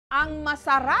Ang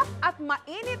masarap at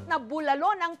mainit na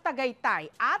bulalo ng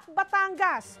Tagaytay at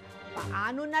Batangas.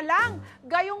 Paano na lang,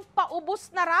 gayong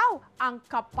paubos na raw ang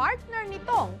kapartner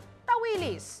nitong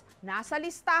Tawilis. Nasa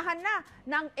listahan na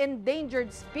ng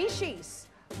endangered species.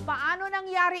 Paano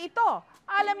nangyari ito?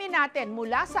 Alamin natin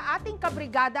mula sa ating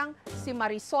kabrigadang si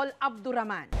Marisol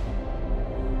Abduraman.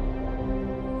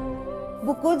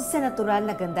 Bukod sa natural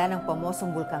na ganda ng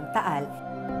pamosong bulkang Taal,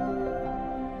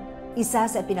 isa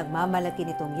sa pinagmamalaki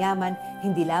nitong yaman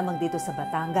hindi lamang dito sa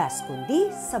Batangas,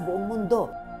 kundi sa buong mundo.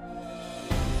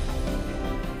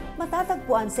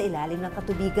 Matatagpuan sa ilalim ng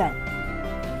katubigan.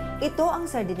 Ito ang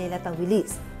Sardinella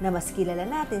tawilis na mas kilala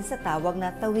natin sa tawag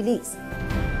na Tawilis.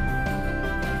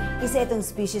 Isa itong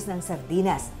species ng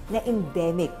sardinas na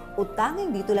endemic o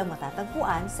tanging dito lang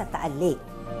matatagpuan sa Taal Lake.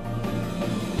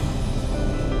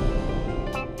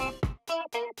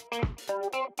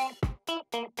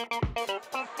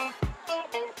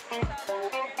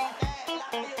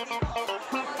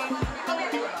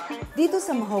 Dito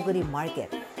sa Mahogany Market,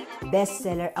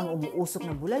 bestseller ang umuusok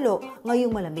na bulalo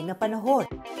ngayong malamig na panahon.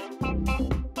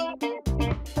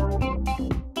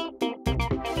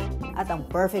 At ang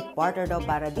perfect partner daw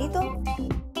para dito,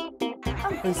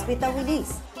 ang crispy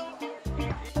tawilis.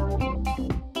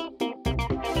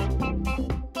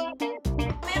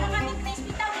 Meron kaming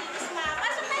crispy tawilis, ma.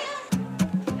 Pasok tayo!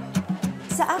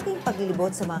 Sa aking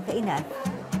paglilibot sa mga kainan,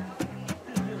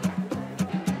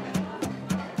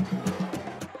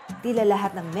 tila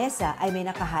lahat ng mesa ay may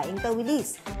nakahaing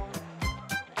tawilis.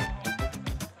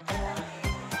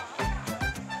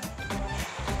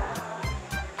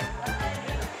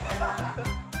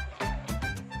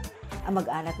 Ang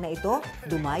mag-anak na ito,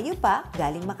 dumayo pa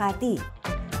galing Makati.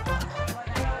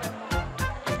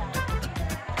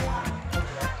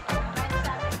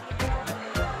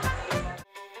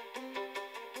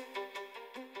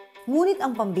 Ngunit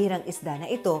ang pambirang isda na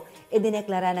ito,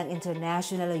 idineklara ng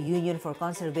International Union for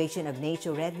Conservation of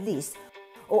Nature Red List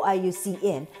o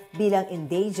IUCN bilang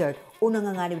endangered o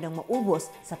nanganganib ng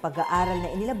maubos sa pag-aaral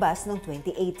na inilabas noong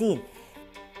 2018.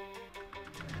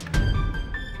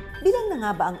 Bilang na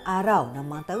nga ba ang araw ng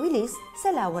mga tawilis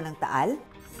sa lawa ng Taal?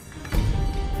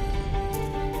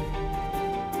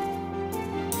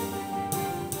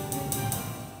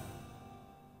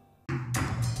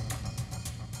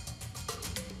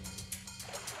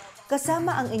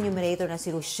 Kasama ang enumerator na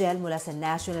si Rochelle mula sa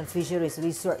National Fisheries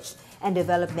Research and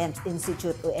Development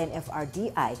Institute o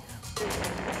NFRDI,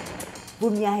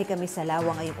 bumiyahe kami sa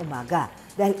lawa ngayong umaga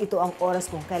dahil ito ang oras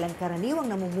kung kailan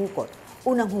karaniwang namumukot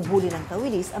unang huhuli ng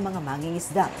tawilis ang mga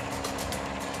mangingisda.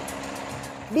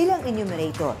 Bilang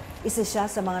enumerator, isa siya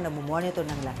sa mga namumonitor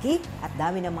ng laki at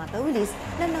dami ng mga tawilis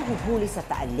na nahuhuli sa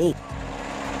Taal Lake.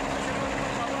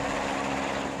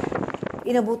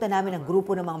 Inabutan namin ang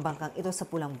grupo ng mga bangkang ito sa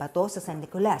Pulang Bato sa San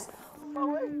Nicolas.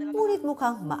 Ngunit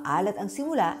mukhang maalat ang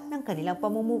simula ng kanilang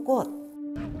pamumukot.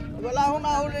 Wala akong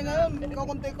nahuli ngayon.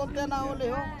 Kakunti-kunti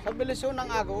nahuli ho. Sa bilis ho ng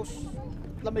agos.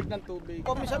 Lamig ng tubig.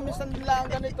 Minsan-minsan lang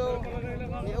ganito.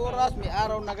 May oras, may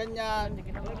araw na ganyan.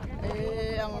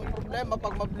 Ang problema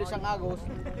pag mabilis ang agos,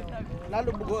 lalo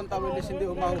bugo ang tawilis, hindi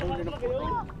umahuli ng puti.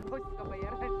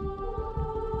 Kabayaran.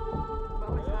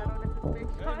 Bawas araw na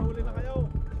suspension. Huli na kayo.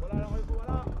 Wala na kayo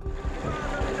wala.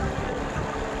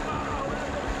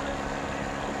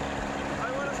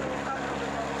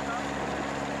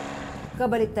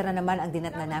 Kabaliktaran naman ang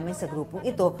dinatna namin sa grupong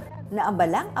ito na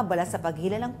ambalang-abala sa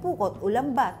paghila ng pukot o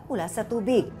lambat mula sa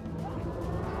tubig.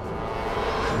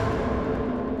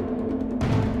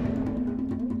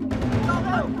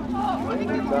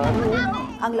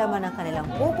 Ang laman ng kanilang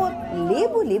pukot,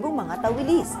 libo-libong mga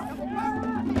tawilis.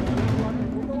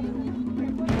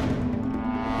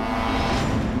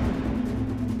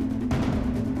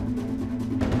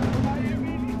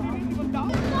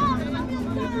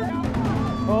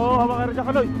 Oo, hawak ka rin dyan,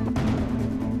 Kaloy.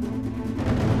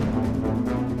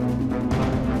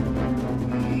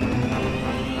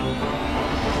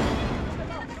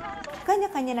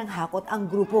 Kanya-kanya ng hakot ang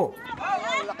grupo.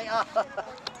 Laki ah.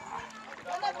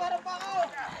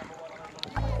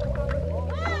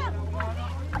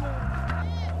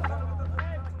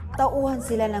 Tauhan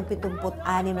sila ng 76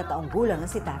 na taong gulang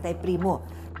na si Tatay Primo.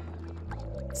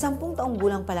 10 taong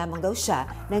gulang pa lamang daw siya,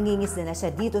 nangingisda na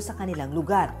siya dito sa kanilang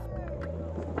lugar.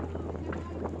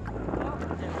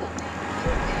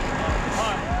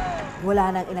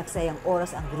 Wala nang inaksayang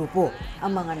oras ang grupo.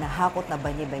 Ang mga nahakot na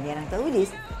banye-banye ng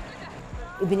tawilis,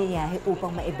 ibiniyahe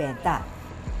upang maibenta.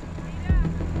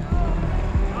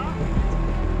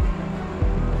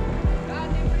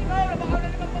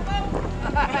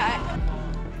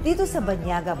 Dito sa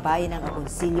Banyaga, bayan ng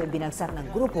Agoncillo, binagsak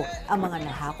ng grupo ang mga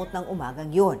nahakot ng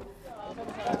umagang yon.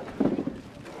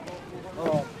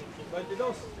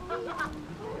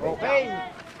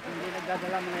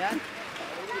 Dadala mo na yan?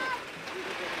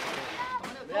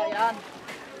 Yan.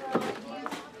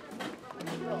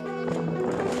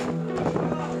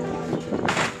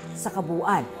 Sa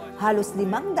kabuuan, halos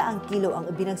 500 kilo ang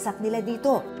ibinagsak nila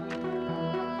dito.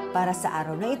 Para sa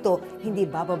araw na ito, hindi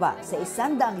bababa sa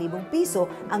 100,000 piso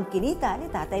ang kinita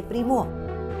ni Tatay Primo.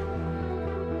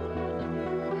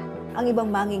 Ang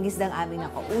ibang mangingisdang aming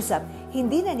nakausap,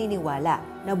 hindi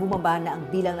naniniwala na bumaba na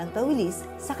ang bilang ng tawilis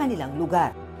sa kanilang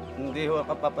lugar. Hindi ho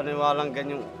kapapaniwalang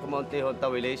ganyang kumaunti ho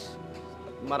tawilis.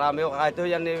 Marami ho kahit ho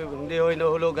yan, hindi ho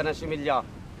inuhulugan ng similya.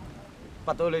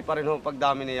 Patuloy pa rin ho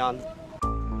pagdami niyan.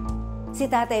 Si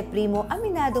Tatay Primo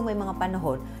aminadong may mga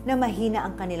panahon na mahina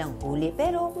ang kanilang huli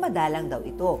pero madalang daw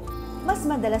ito. Mas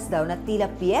madalas daw na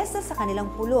tila piyesta sa kanilang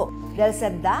pulo dahil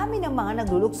sa dami ng mga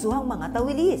nagluluksuhang mga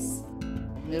tawilis.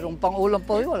 Mayroong pang-ulam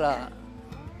po wala.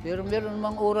 Pero meron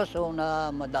namang oras na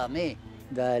madami.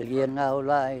 Dahil yan nga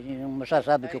wala, yung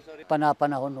masasabi ko,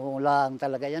 panapanahon lang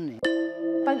talaga yan eh.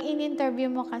 Pag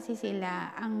in-interview mo kasi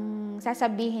sila, ang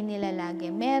sasabihin nila lagi,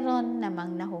 meron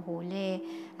namang nahuhuli.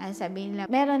 Ang sabihin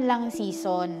nila, meron lang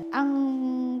season. Ang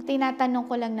tinatanong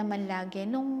ko lang naman lagi,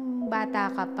 nung bata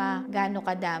ka pa, gaano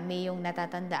kadami yung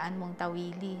natatandaan mong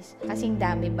tawilis? Kasing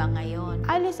dami ba ngayon?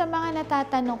 Alos sa mga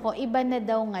natatanong ko, iba na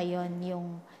daw ngayon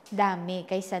yung dami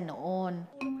kaysa noon.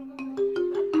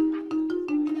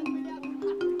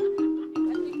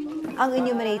 Ang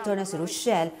enumerator na si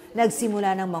Rochelle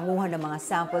nagsimula ng manguha ng mga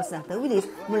samples ng tawilis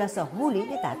mula sa huli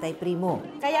ni Tatay Primo.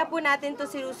 Kaya po natin to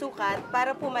sinusukat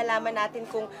para po malaman natin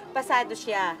kung pasado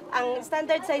siya. Ang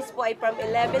standard size po ay from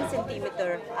 11 cm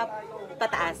up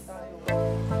pataas.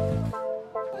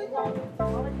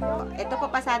 Ito po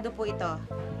pasado po ito.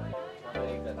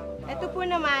 Ito po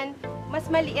naman, mas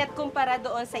maliit kumpara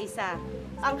doon sa isa.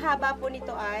 Ang haba po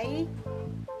nito ay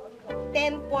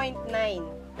 10.9.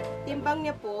 Timbang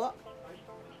niya po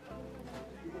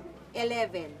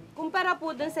 11. Kumpara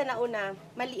po dun sa nauna,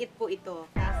 maliit po ito.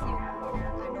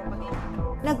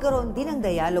 Nagkaroon din ng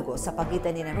dialogo sa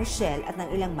pagitan ni Rochelle at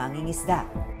ng ilang mangingisda.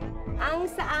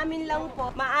 Ang sa amin lang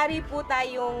po, maaari po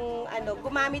tayong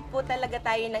gumamit po talaga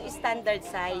tayo ng standard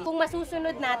size. Kung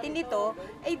masusunod natin ito,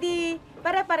 ay di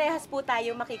pare-parehas po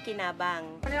tayo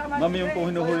makikinabang. Ma'am, yung po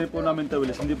hinuhuli po namin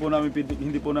tawilis, hindi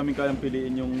po namin kayang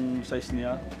piliin yung size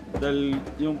niya. Dahil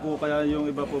yung po kaya yung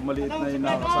iba po maliit na yung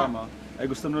nakakasama, ay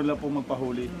gusto nila po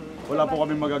magpahuli. Wala po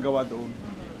kami magagawa doon.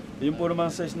 Yung po naman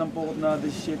size ng pukot na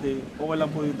 17, okay lang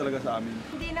po yun talaga sa amin.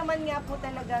 Hindi naman nga po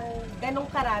talagang ganong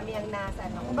karami ang nasa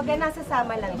Kumbaga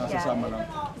nasasama lang siya. Nasasama lang.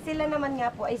 Sila naman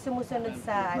nga po ay sumusunod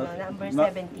sa number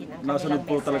 17. Ang Nasunod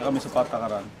po talaga kami sa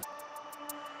patakaran.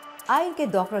 Ayon kay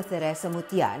Dr. Teresa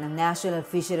Mutia ng National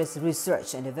Fisheries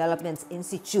Research and Development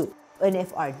Institute o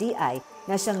NFRDI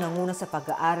na siyang nanguna sa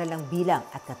pag-aaral ng bilang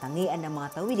at katangian ng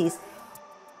mga tawilis,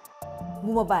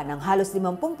 bumaba ng halos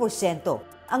 50%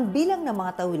 ang bilang ng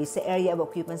mga tawilis sa area of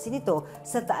occupancy nito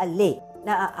sa Taal Lake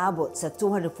na aabot sa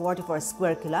 244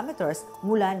 square kilometers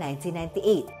mula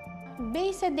 1998.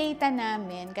 Based sa data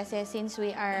namin, kasi since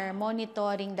we are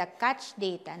monitoring the catch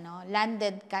data,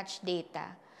 landed catch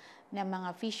data ng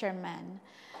mga fishermen,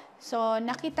 so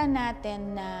nakita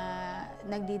natin na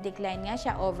nagdi-decline nga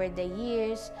siya over the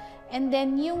years. And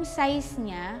then yung size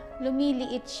niya,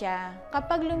 lumiliit siya.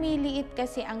 Kapag lumiliit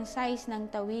kasi ang size ng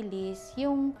tawilis,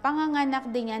 yung panganganak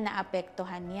din niya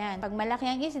naapektuhan yan. Pag malaki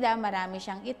ang isda, marami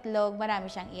siyang itlog, marami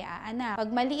siyang iaanak.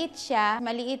 Pag maliit siya,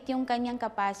 maliit yung kanyang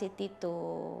capacity to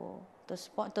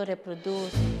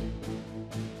reproduce.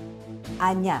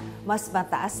 Anya, mas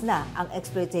mataas na ang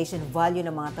exploitation value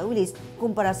ng mga tawilis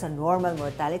kumpara sa normal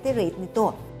mortality rate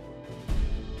nito.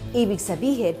 Ibig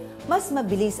sabihin, mas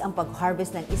mabilis ang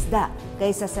pag-harvest ng isda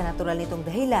kaysa sa natural nitong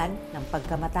dahilan ng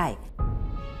pagkamatay.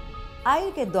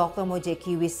 Ayon kay Dr. Moje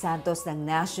Kiwi Santos ng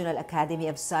National Academy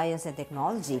of Science and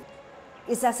Technology,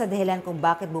 isa sa dahilan kung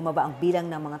bakit bumaba ang bilang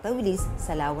ng mga tawilis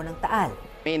sa lawa ng Taal.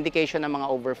 May indication ng mga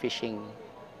overfishing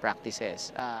practices.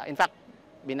 In fact,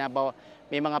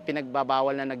 may mga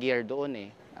pinagbabawal na nag-year doon eh.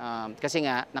 Kasi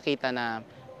nga nakita na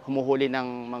humuhuli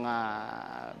ng mga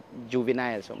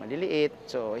juvenile, so maliliit,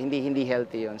 so hindi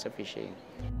healthy yon sa fishing.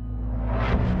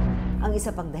 Ang isa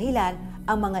pang dahilan,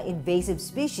 ang mga invasive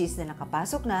species na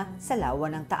nakapasok na sa lawa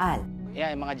ng Taal.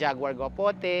 Yeah, yung mga jaguar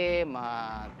guapote, mga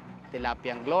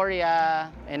tilapia gloria,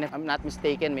 and if I'm not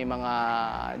mistaken, may mga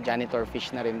janitor fish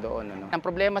na rin doon. Ang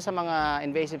problema sa mga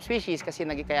invasive species, kasi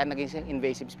kaya naging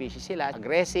invasive species sila,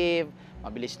 aggressive,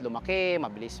 mabilis lumaki,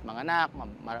 mabilis manganak,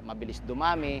 mabilis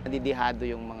dumami. Nadidihado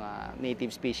yung mga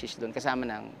native species doon kasama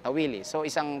ng tawilis. So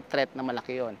isang threat na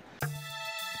malaki yon.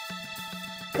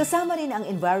 Kasama rin ang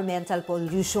environmental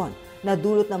pollution na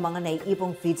dulot ng mga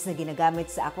naiipong feeds na ginagamit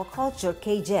sa aquaculture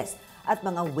cages at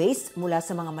mga waste mula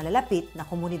sa mga malalapit na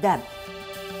komunidad.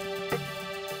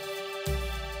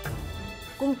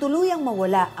 Kung tuluyang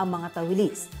mawala ang mga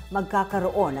tawilis,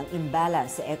 magkakaroon ng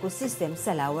imbalance sa ecosystem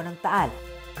sa lawa ng Taal.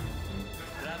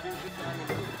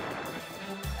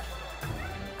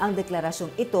 Ang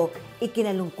deklarasyong ito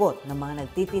ikinalungkot ng mga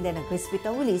nagtitinda ng crispy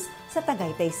tawilis sa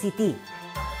Tagaytay City.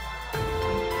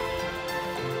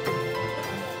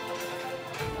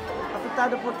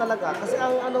 Apektado po talaga kasi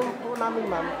ang ano po namin,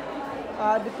 ma'am,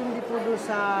 depende po doon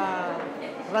sa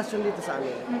rasyon dito sa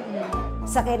amin.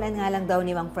 Sa kainan nga lang daw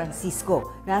ni Mang Francisco,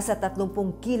 nasa 30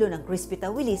 kilo ng crispy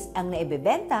tawilis ang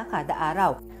naibebenta kada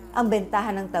araw. Ang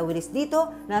bentahan ng tawilis dito,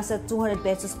 nasa 200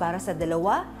 pesos para sa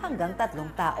 2 hanggang 3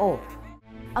 tao.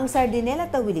 Ang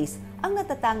sardinella tawilis ang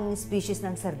natatanging species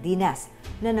ng sardinas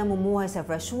na namumuhay sa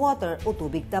freshwater o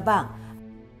tubig tabang.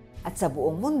 At sa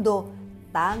buong mundo,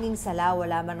 tanging sa lawa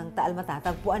lamang ng Taal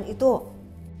matatagpuan ito.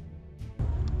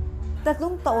 3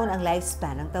 taon ang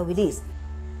lifespan ng tawilis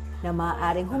na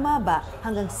maaaring humaba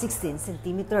hanggang 16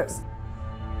 centimeters.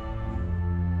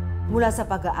 Mula sa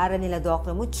pag-aaral nila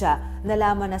Dr. Mucha,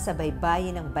 nalaman na sa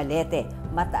baybayin ng Balete,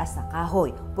 mataas na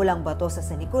kahoy, pulang bato sa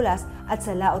San Nicolas at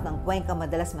sa laot ng Cuenca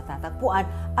madalas matatagpuan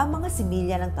ang mga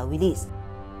similya ng tawilis.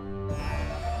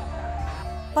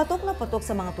 Patok na patok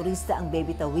sa mga turista ang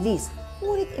baby tawilis,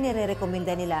 ngunit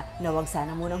inirerekomenda nila na huwag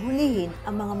sana munang hulihin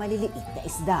ang mga maliliit na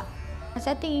isda.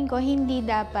 Sa tingin ko, hindi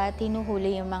dapat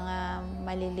hinuhuli yung mga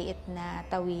maliliit na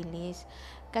tawilis.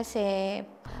 Kasi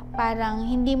parang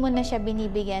hindi mo na siya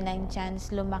binibigyan ng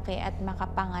chance lumaki at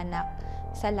makapanganak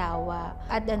sa lawa.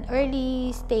 At an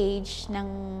early stage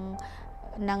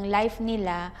ng life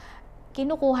nila,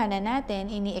 kinukuha na natin,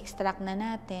 ini-extract na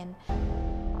natin.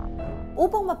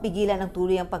 Upang mapigilan ang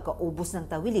tuluyang pagkaubos ng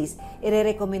tawilis,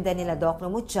 irerekomenda nila Dr.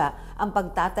 Mucha ang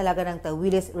pagtatalaga ng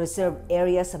tawilis reserve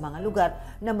area sa mga lugar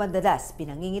na madalas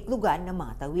pinangingitlugan ng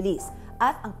mga tawilis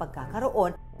at ang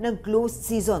pagkakaroon ng closed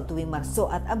season tuwing Marso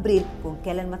at Abril kung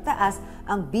kailan mataas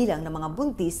ang bilang ng mga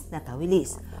buntis na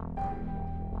tawilis.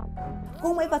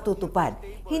 Kung may patutupad,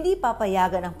 hindi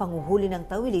papayagan ang panguhuli ng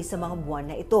tawilis sa mga buwan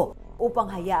na ito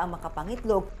upang hayaang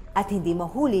makapangitlog at hindi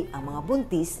mahuli ang mga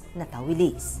buntis na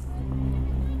tawilis.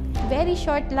 Very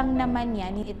short lang naman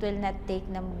yan. It will not take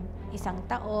ng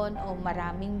 1 taon o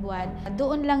maraming buwan.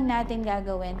 Doon lang natin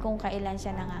gagawin kung kailan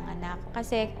siya nanganganak.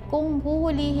 Kasi kung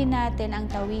huhulihin natin ang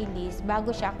tawilis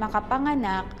bago siya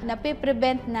makapanganak,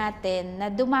 napiprevent natin na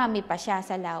dumami pa siya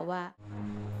sa lawa.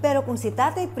 Pero kung si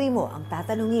Tatay Primo ang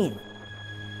tatanungin,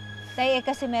 Tay,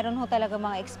 kasi meron ho talaga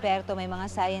mga eksperto, may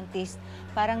mga scientist,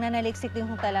 parang nanaliksik din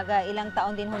ho talaga, ilang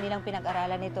taon din ho nilang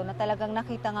pinag-aralan nito na talagang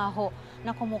nakita nga ho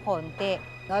na kumukonti.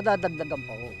 Nadadagdagan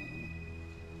pa ho.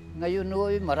 Ngayon ho,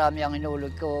 marami ang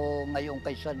inulog ko ngayon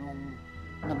kaysa nung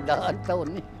nagdaang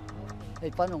taon.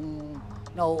 Ay paano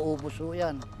nauubos ho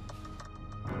yan?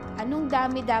 Anong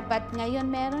dami dapat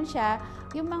ngayon meron siya,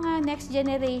 yung mga next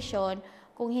generation,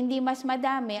 kung hindi mas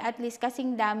madami, at least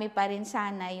kasing dami pa rin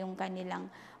sana yung kanilang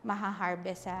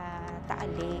maha-harvest sa Taal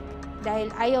Lake.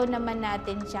 Dahil ayaw naman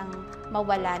natin siyang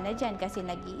mawala na dyan kasi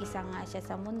nag-iisa nga siya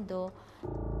sa mundo.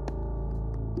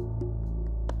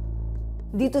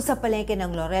 dito sa palengke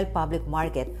ng Laurel Public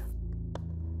Market,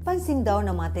 pansin daw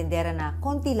ng mga tendera na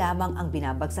konti lamang ang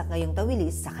binabagsak ngayong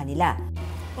tawilis sa kanila.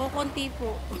 O, konti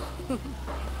po.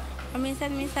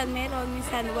 Minsan-minsan meron,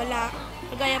 minsan wala.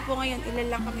 Kagaya po ngayon, ilan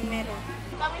lang kami meron.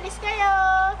 Tawilis kayo!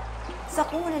 Sa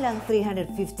kung nilang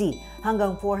 350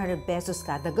 hanggang 400 pesos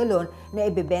kada galon na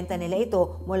ibebenta nila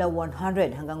ito mula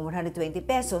 100 hanggang 120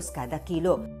 pesos kada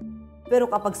kilo. Pero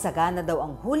kapag sagana daw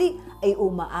ang huli ay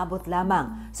umaabot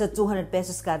lamang sa 200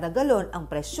 pesos kada galon ang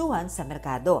presyuhan sa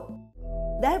merkado.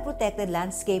 Dahil protected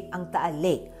landscape ang Taal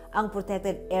Lake, ang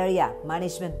Protected Area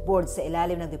Management Board sa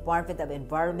ilalim ng Department of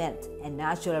Environment and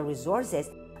Natural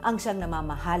Resources ang siyang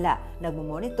namamahala,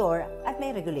 nagmumonitor at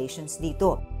may regulations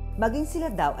dito. Maging sila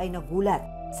daw ay nagulat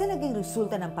sa naging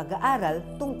resulta ng pag-aaral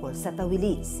tungkol sa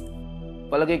tawilis.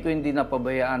 Palagay ko hindi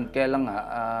napabayaan, kaya lang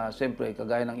siyempre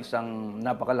kagaya ng isang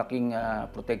napakalaking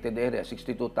protected area,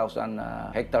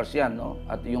 62,000 hectares yan, no?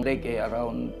 At yung lake ay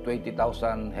around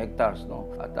 20,000 hectares, no?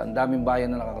 At ang daming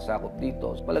bayan na nakakasakop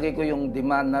dito. Palagay ko yung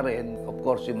demand na rin, of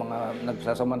course yung mga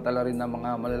nagsasamantala rin ng mga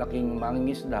malalaking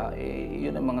mangingisda,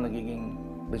 yun ang mga nagiging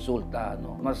resulta,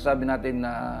 no? Masasabi natin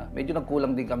na medyo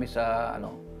nagkulang din kami sa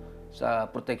sa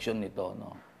protection nito,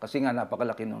 no? Kasi nga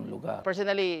napakalaki ng lugar.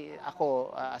 Personally,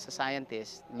 ako as a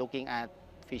scientist looking at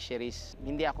fisheries,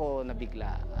 hindi ako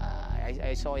nabigla.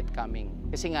 I saw it coming.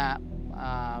 Kasi nga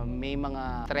may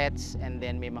mga threats and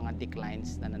then may mga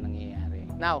declines na nangyayari.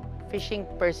 Now, fishing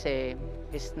per se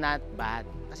is not bad.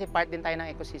 Kasi part din tayo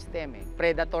ng ecosystem eh.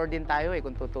 Predator din tayo eh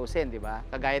kung tutusin, di ba?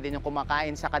 Kagaya din yung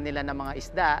kumakain sa kanila ng mga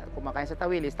isda, kumakain sa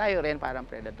tawilis, tayo rin parang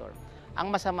predator.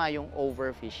 Ang masama yung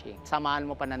overfishing. Samahan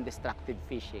mo pa ng destructive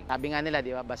fishing. Sabi nga nila,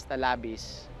 di ba, basta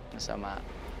labis, masama.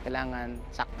 Kailangan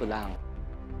sakto lang.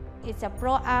 It's a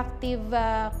proactive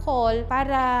call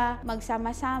para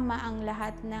magsama-sama ang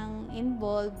lahat ng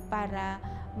involved para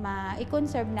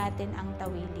ma-conserve natin ang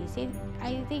tawilis.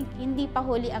 I think hindi pa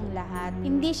huli ang lahat.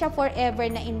 Hindi siya forever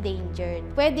na endangered.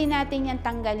 Pwede natin yan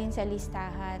tanggalin sa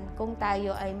listahan kung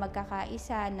tayo ay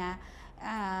magkakaisa na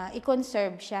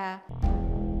i-conserve siya.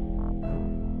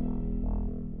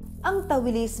 Ang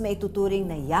tawilis may tuturing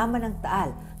na yaman ng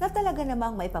taal na talaga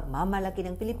namang maipagmamalaki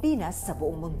ng Pilipinas sa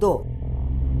buong mundo.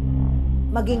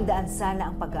 Maging daan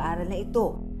sana ang pag-aaral na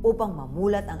ito upang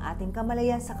mamulat ang ating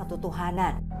kamalayan sa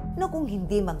katotohanan na kung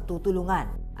hindi magtutulungan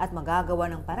at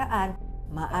magagawa ng paraan,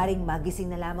 maaring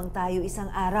magising na lamang tayo isang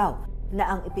araw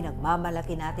na ang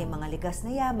ipinagmamalaki nating mga likas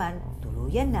na yaman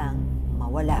tuluyan nang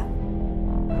mawala.